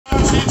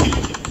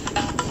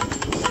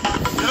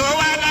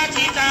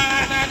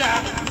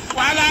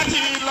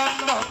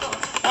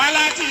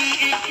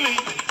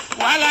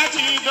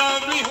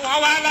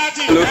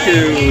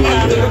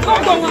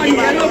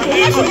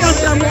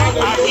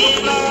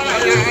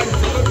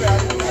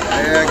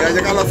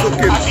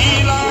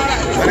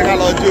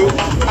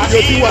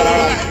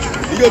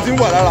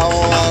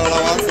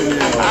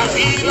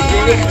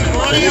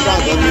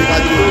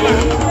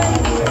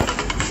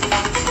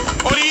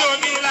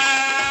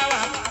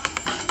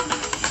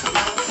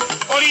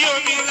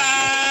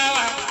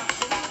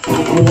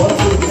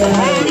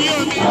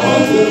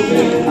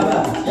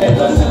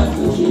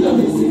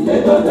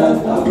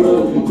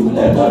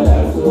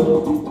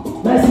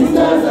My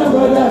sisters and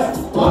brothers,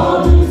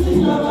 all music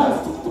lovers,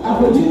 I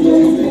put you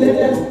in the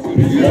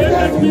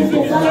latest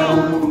music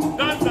sound.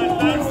 Dance,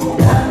 dance,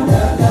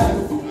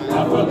 dance, I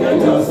forget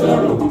your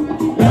sorrow.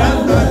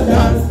 Dance,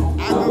 dance,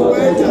 I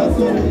forget your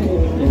sorrow.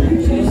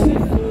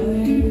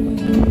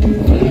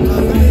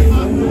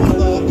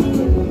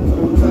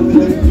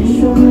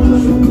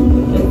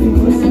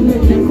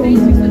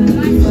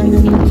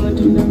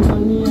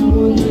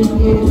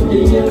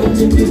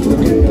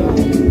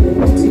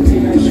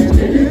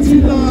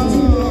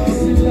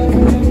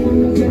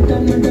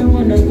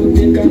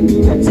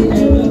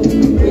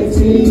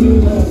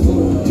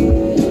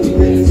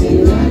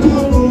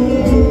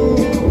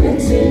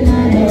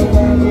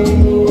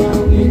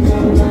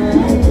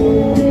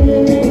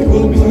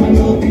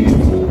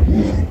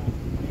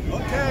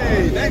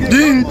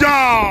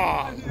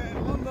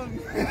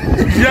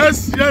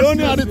 Yes,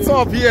 only at the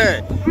top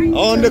here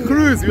on the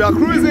cruise. We are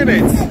cruising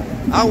it,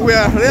 and we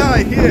are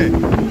right here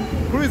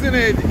cruising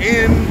it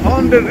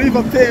on the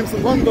River Thames,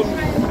 London.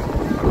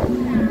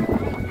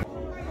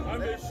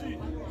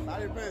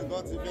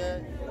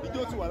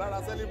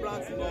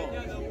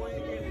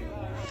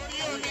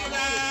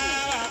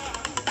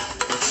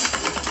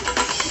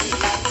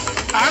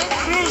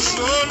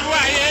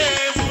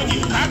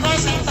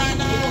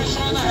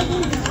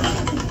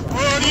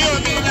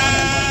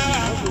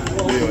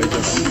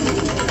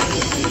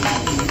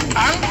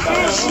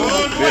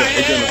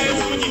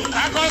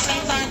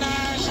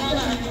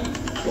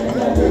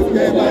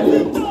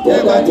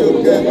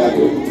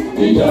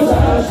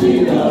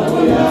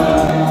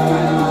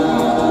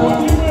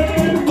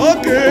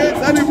 Okay,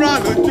 Sunny Brown,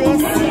 just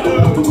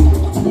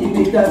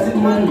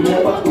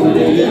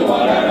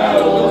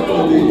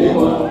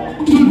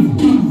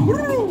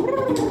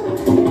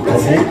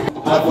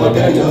I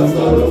forget your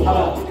sorrow.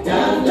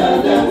 Dance,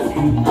 dance, dance.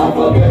 I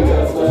forget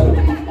your sorrow.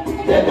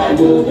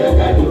 Dekadu.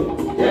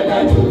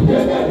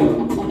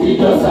 It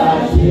just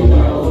as you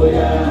know,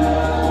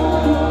 yeah.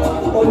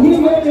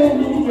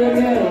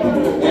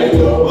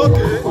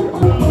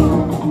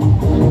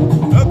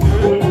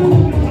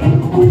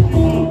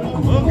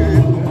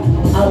 Okay.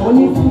 I want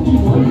you to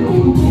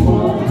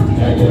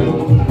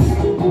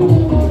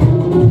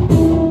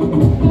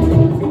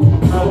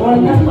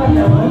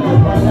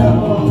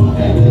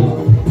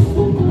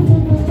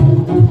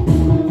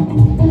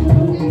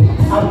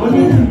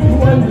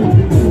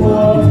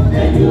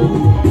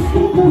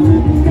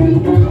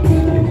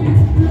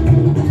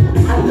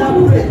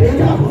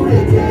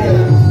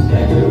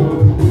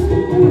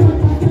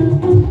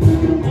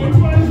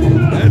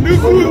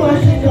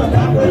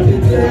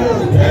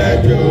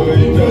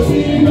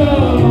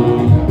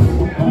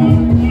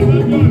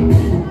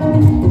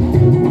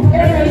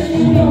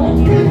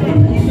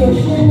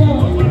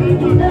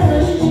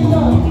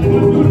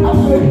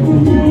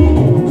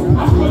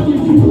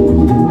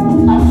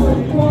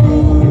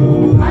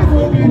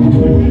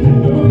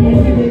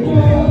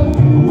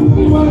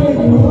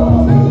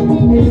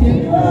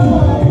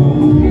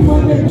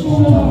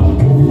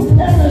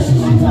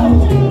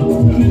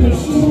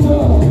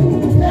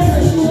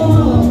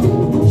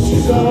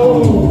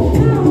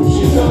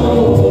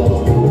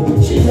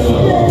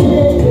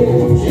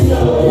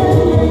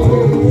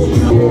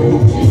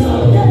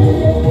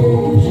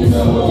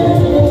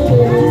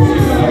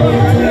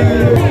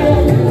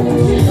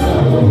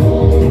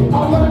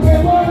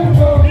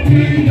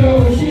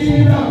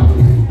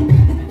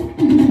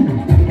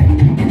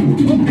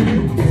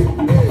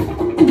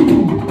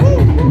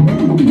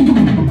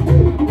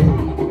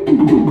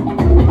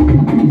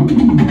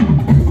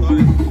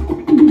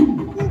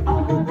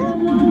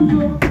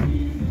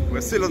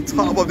still on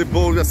top of the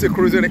boat. We're still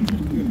cruising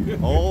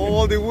it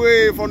all the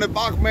way from the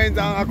Backman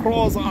down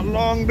across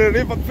along the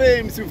River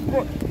Thames.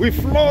 We've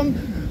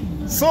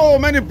flown so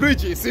many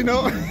bridges, you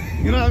know.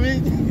 You know what I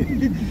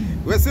mean?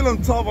 We're still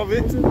on top of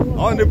it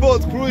on the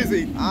boat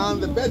cruising,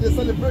 and the birthday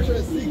celebration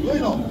is still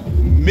going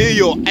on.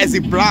 Mayor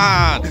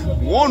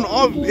Eziplan, one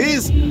of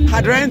his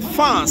Nigerian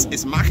fans,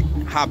 is marking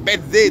her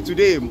birthday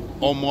today.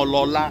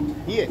 Omolola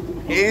here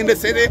in the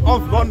city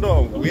of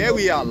London, where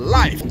we are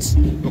live.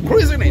 We're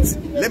cruising it.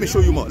 Let me show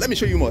you more. Let me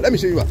show you more. Let me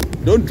show you more.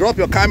 Don't drop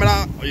your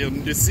camera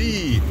in the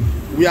sea.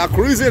 We are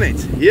cruising it.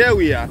 Here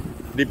we are.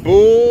 The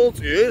boat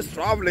is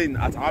traveling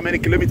at how many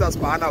kilometers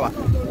per hour?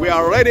 We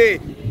are ready.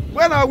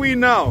 Where are we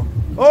now?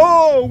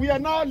 Oh, we are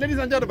now, ladies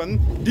and gentlemen,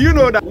 do you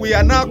know that we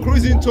are now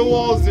cruising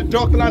towards the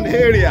Dockland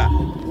area?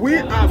 We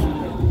have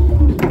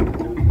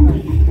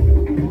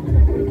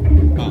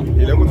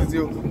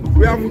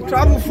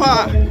traveled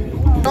far.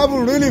 Travel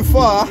really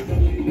far.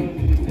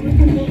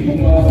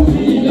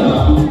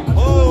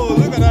 Oh,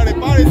 look at that, the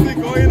party thing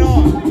going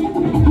on.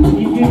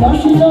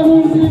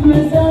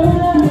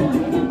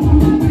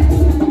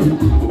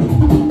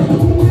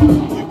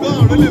 You've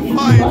gone really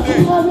far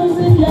indeed.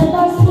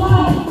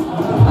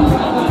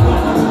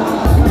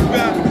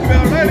 We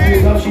are ready.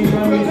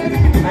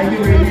 Are you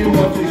ready to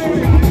watch the show?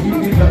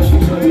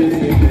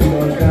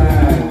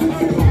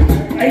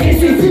 I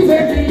guess it's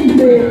better in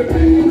there.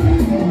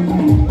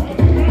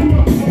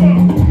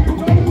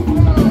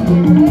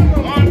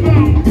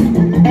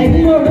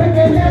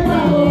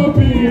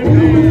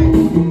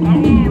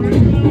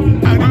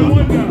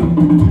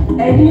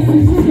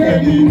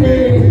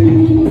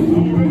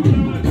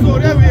 So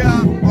there we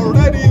are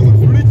already.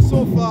 We've reached so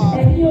far.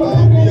 We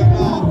are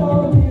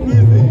now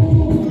really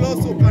close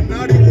to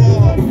Canary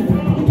Wharf.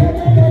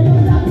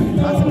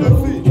 As you can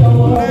see,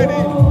 already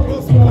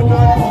close to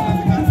Canary Wharf, as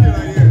you can see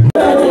right here.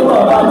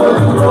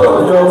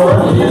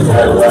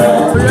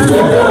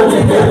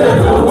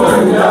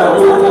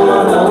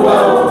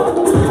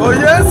 Oh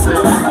yes.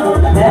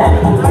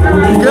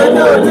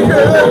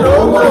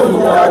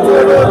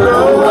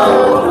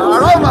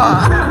 Aroma.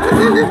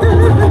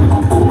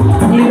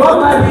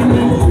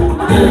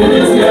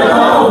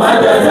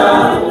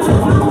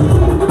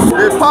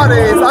 The party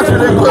is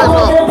actually going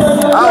on.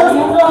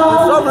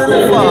 It's not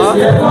really far.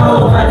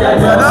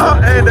 We're now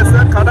in the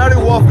Canary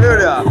Wharf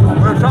area.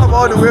 We're traveling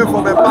all the way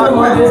from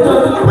embankment.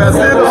 We're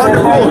still on the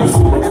boat.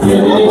 It's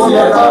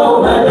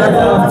Omolola,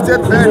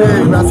 50th birthday.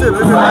 We're still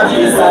living life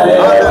out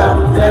there.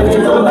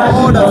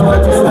 All that we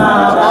to say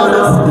about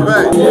this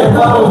event.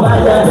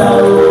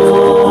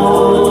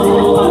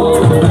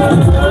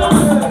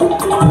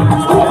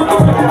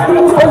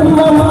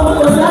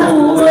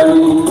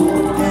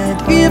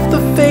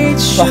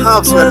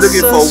 Perhaps we're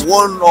looking for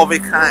one of a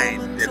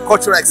kind, the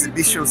cultural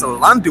exhibitions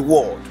around the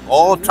world,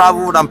 all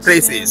traveled and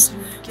places.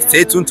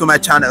 Stay tuned to my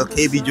channel,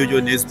 KB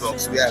Jojo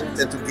Newsbox, where I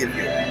intend to give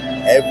you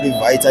every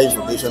vital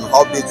information,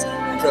 updates,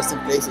 interesting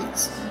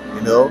places,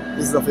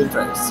 places of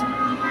interest,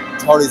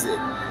 tourism,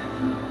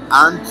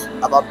 and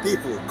about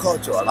people,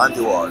 culture around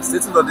the world. Stay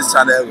tuned on this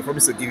channel, we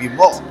promise to give you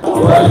more.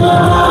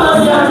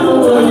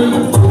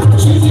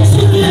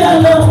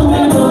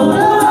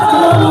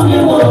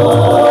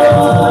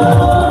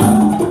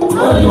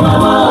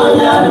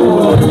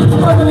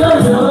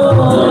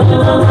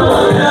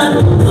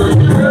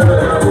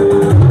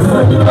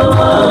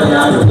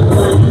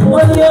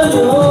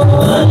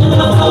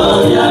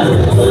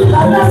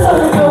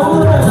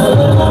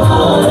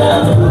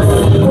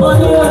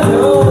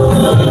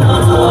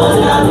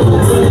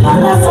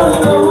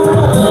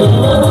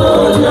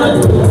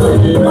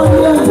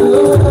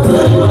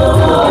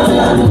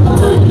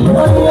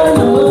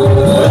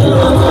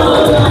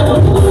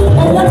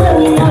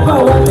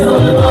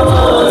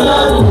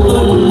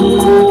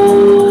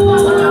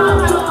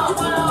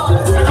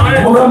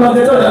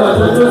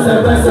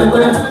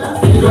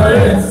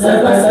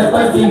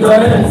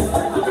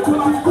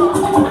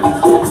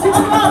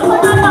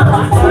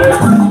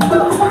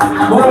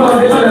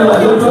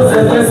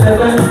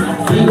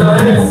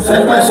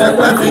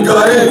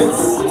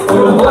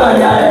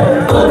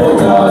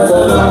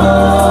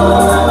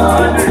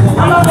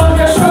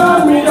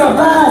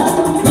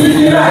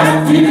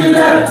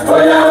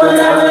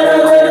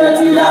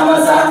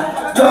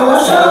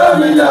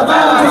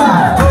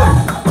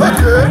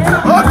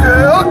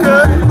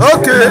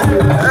 Okay.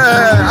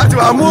 Àti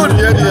wà mú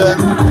òní ẹni ẹ.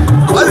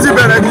 Wọ́n ti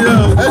bẹ̀rẹ̀ ní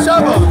ẹ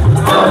ṣáàbọ̀.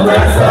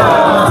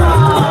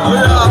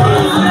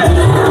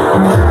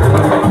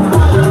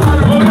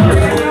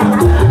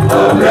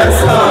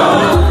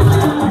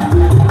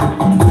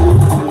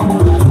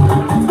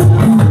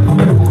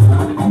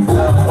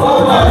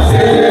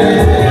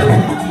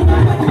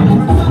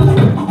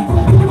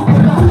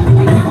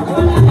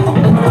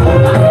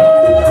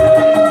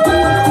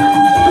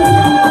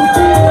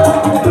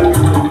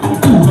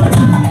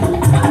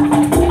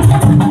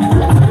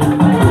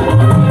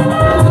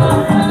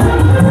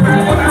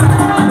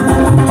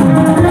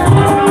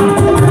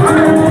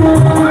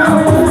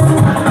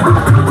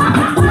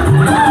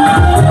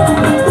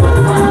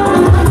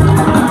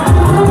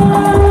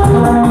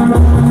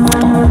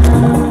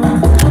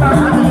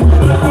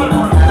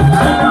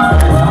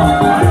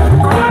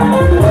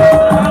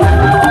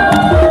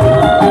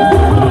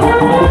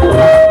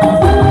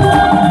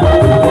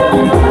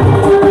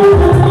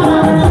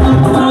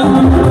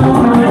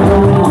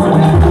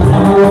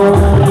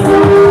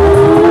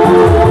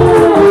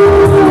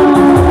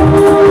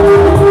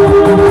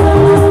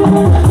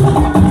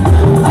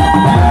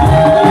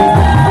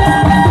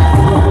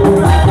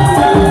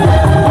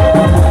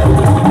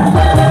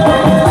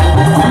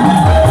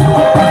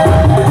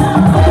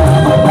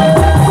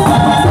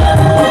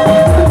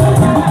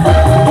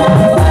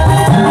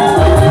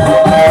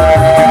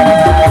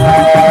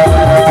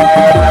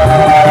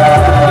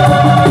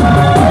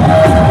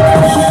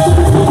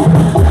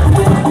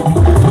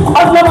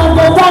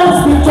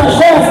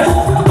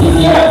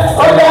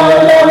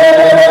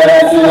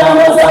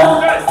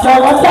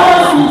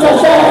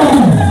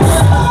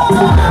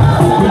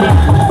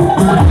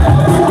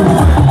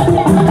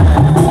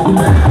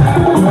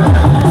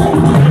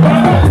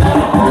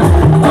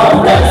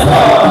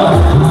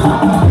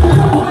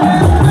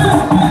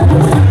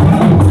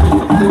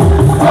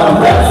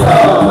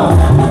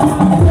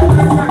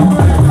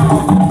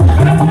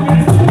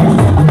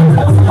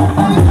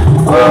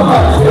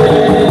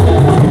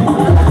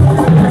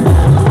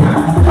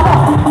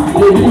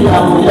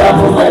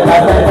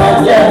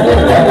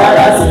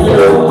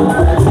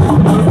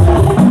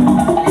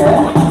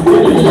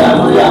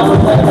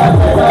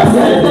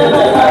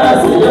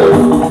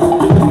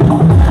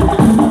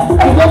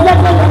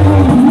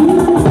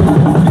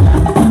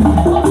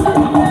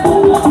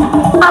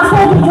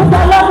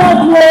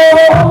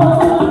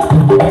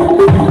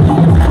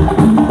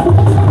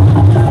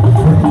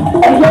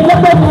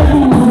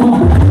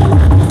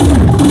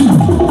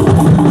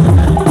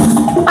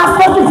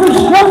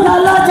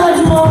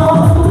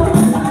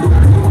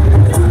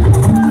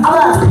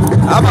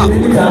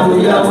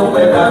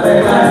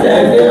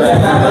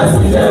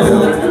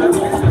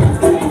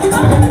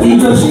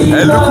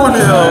 Ẹ̀lùkù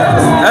ni ọ̀.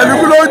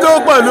 Ẹ̀lùkù ló jó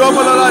pẹ̀lú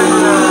Omolola yìí.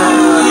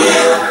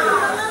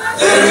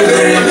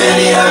 Very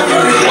many happy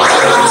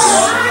reasons.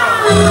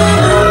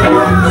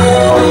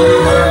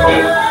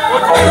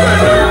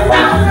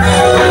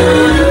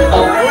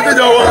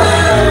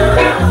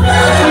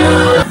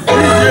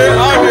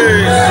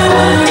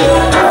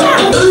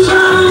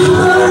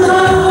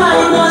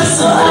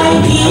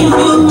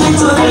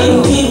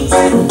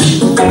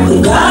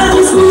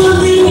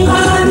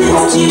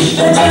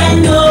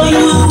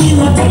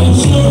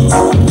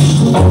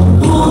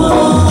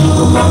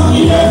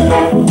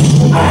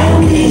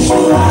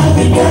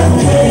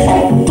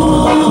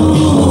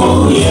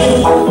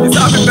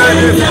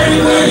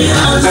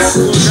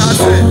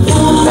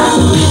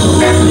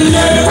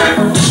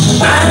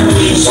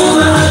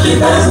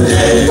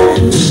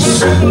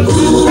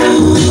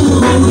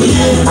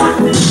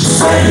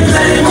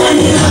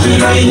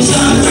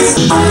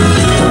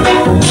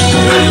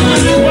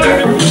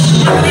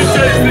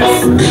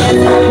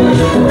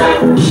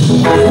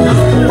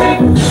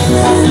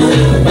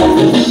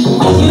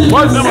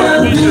 What's the name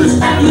of the DJ?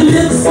 You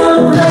look so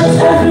good,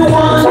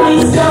 everyone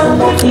is so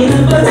in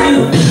but you.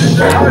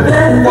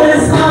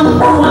 There's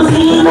someone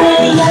in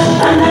there,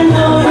 and I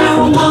know you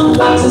want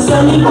to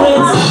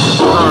celebrate.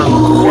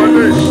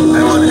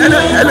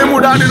 Elle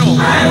mudani no.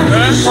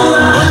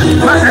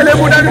 Elle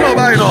mudani no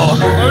báyìí no.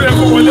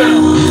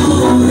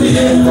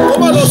 Ó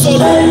máa lọ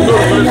sọ́dọ̀.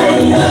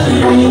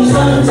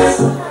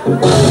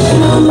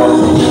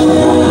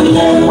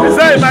 Is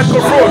there a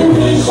microphone?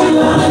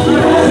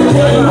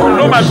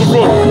 No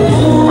microphone.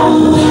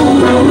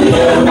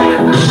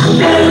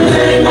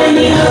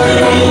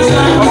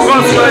 Of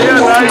course, we're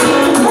here live.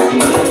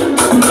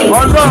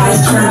 Oh no.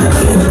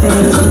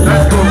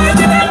 Let's go.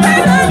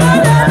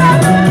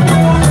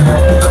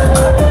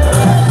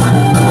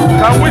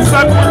 Can we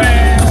start with the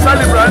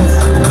celebrants?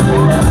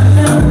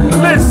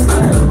 Please,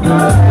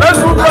 let's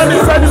move on the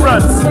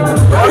celebrants.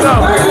 Hold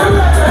on.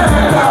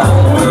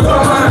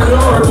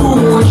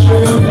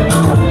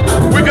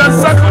 We can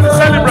start with the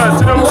celebrants,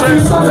 you know what I'm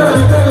saying?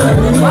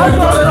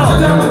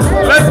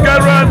 Let's get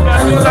around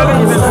and start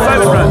with the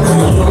celebrants.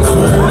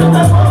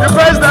 The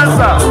first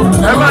dancer,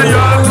 Emma, you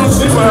are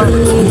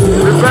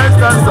the first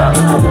dancer.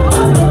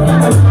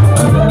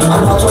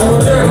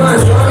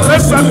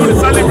 Let's start with the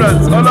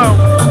celebrants. Hold on.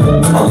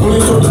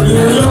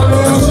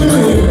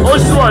 Ó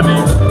ṣùọ́ ni.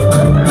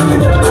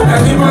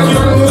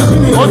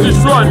 Ó ti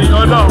ṣùọ́ ni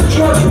Ọlọ́run.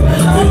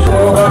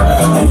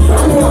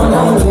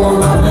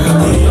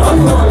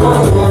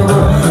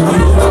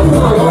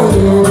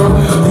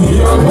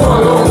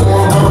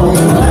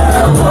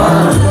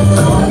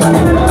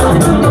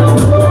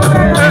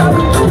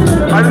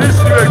 I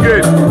listen you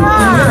again.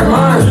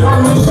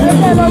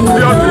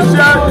 The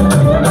official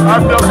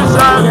and the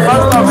official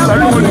master of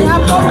ceremony.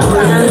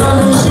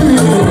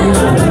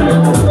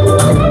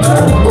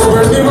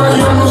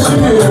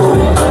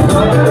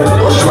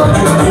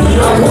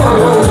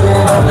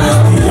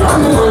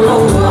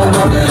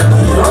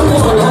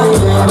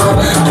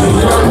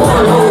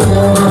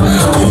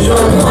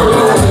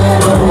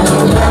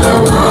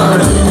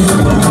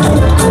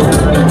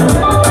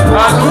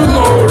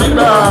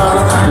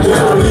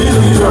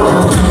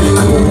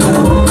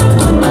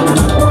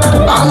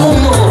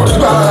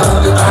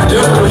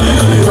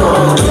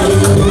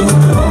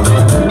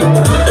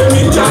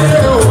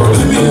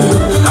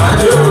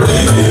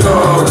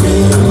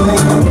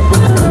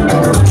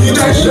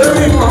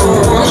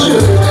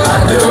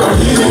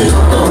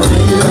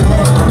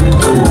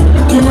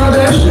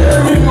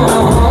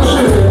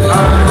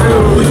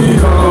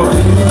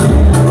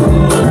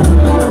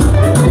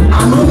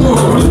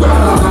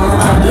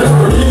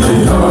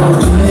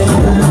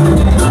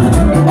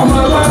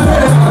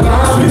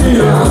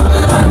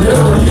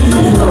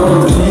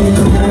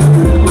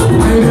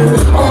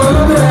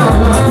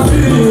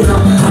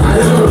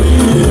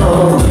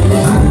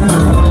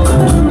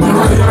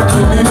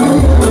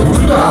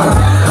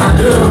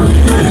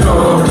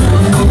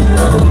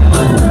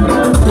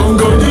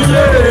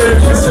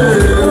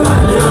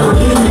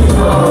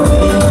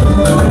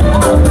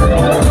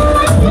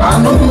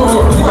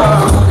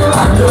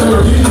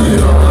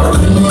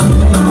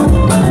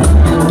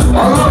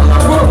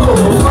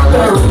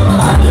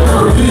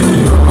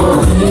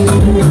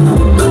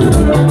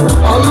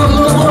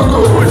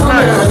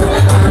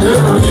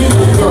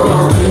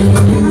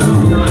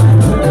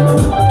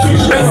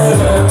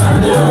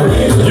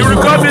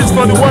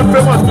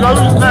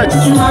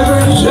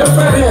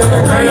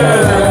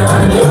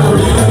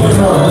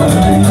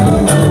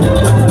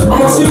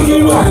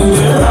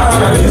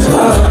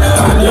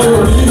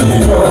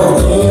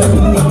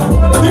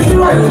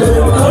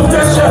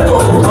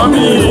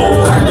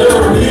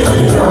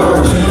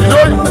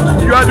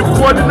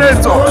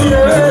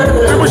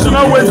 People should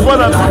not wait more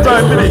than 2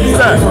 minutes.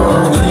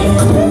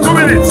 2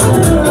 minutes.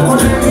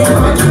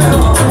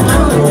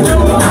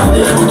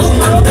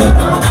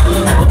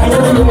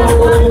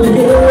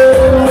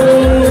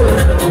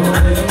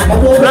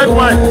 Red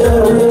wine.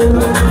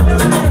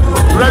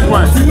 Red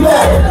wine.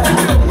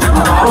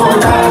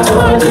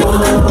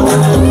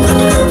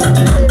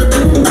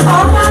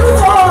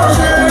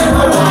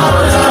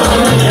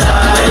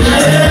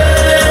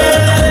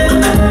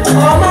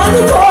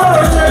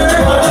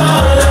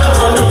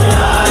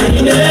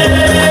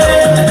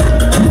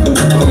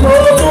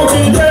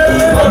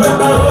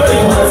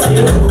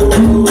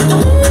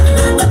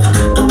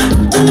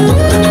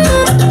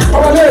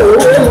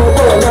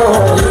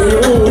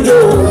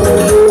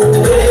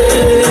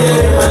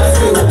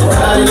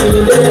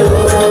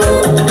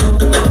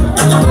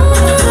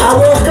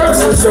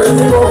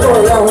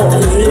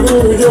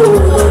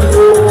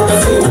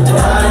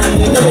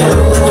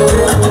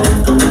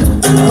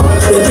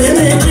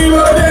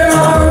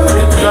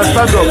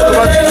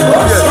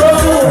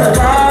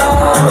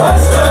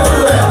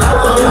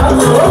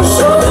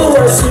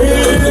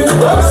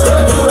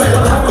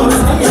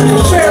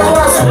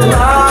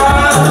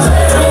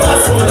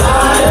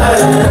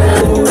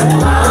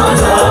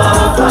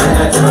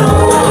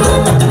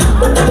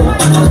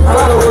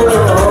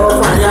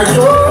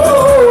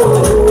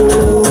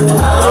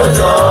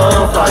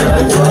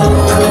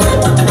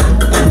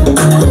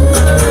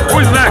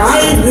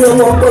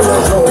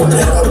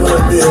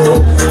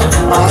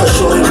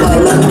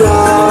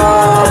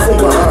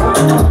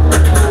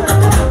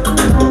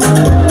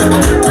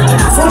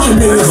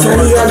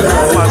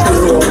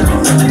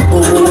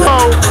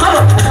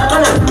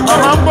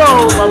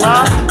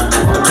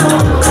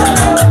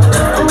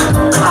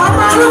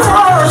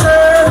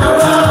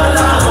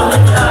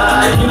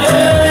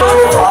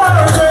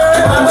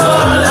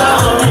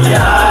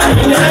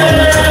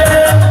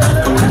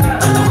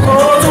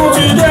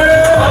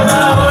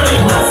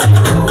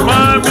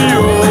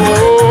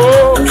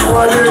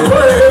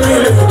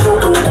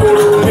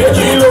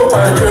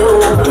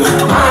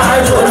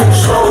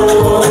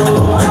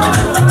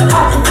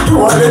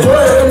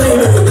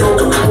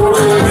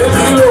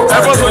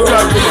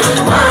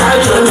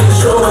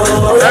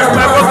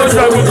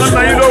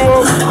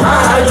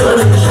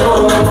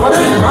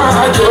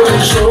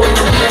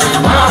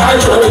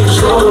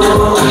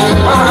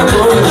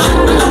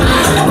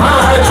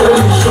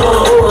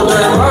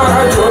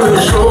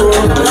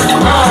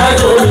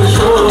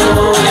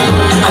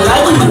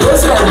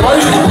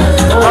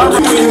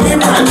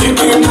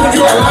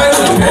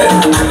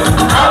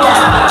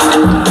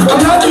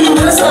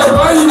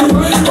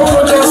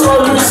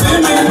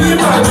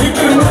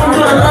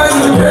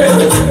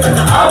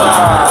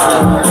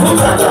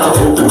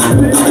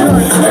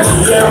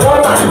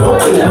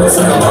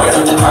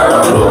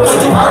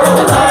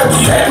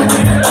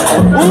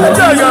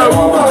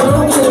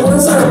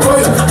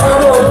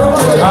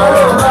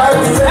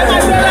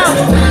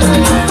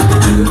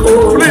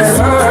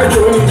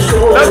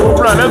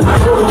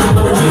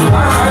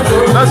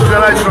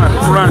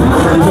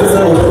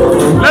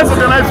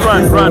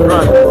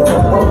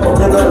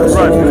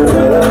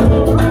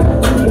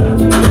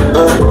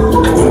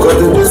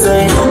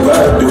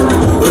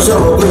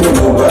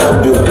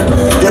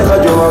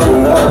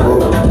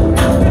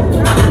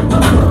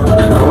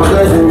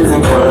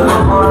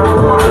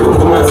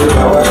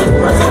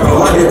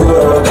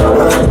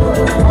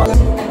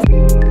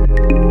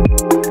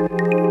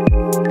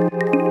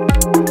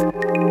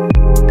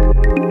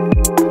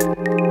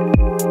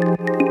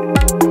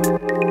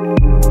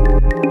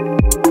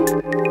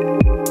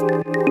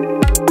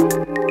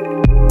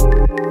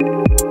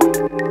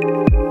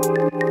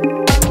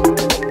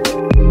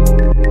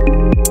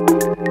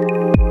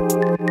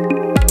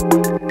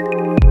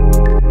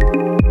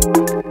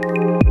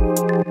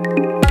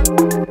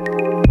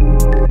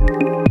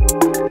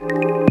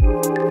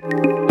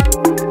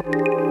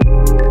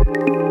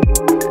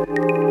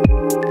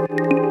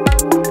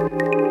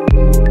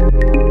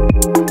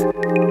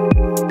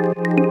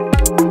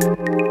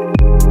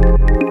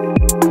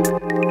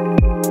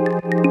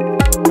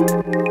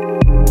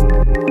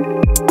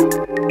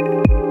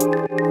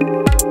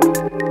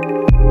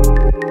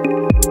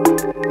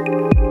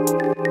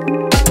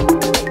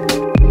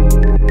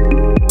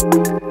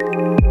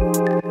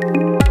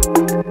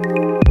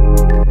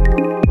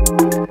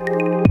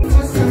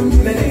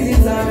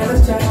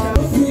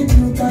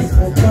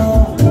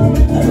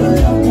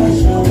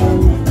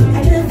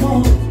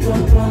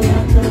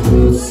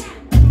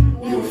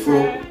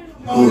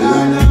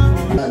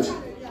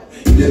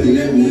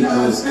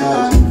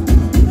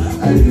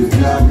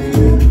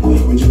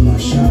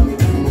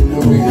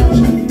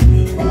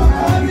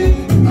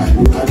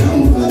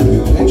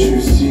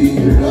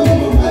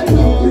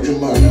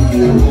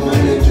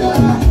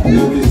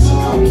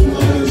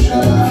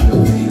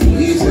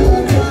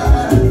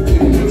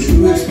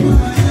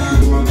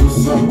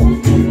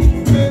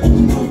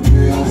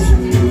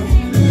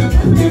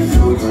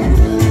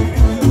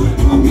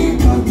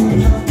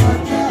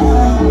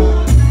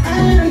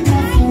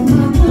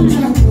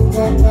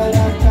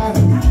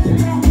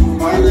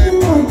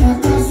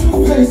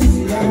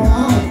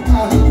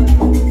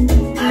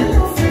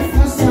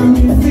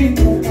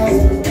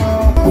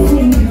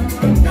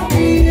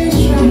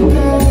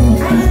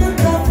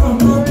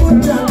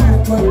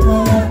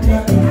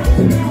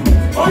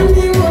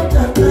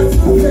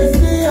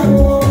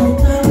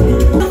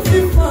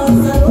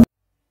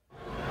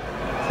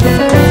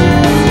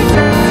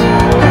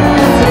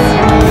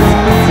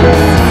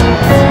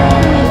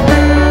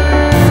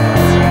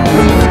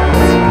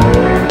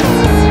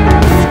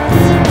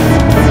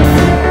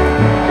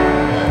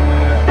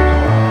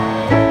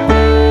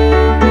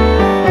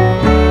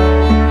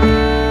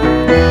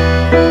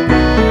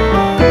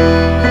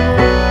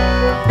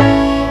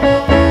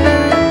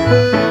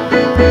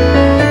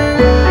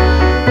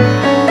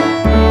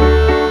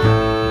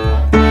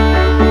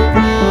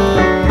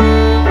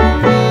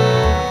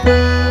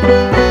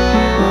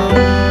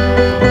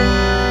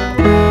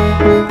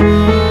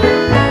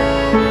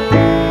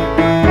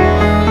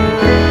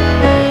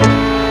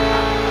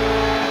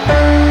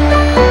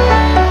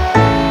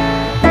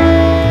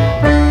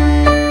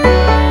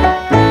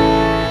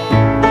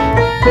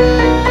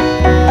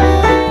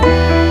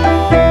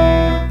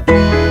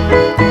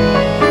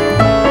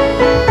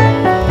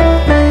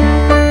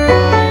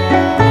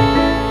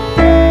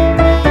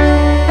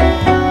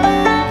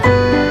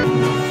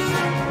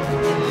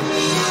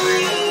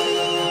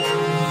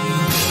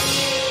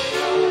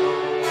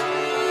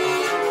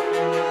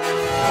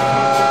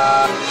 Bye.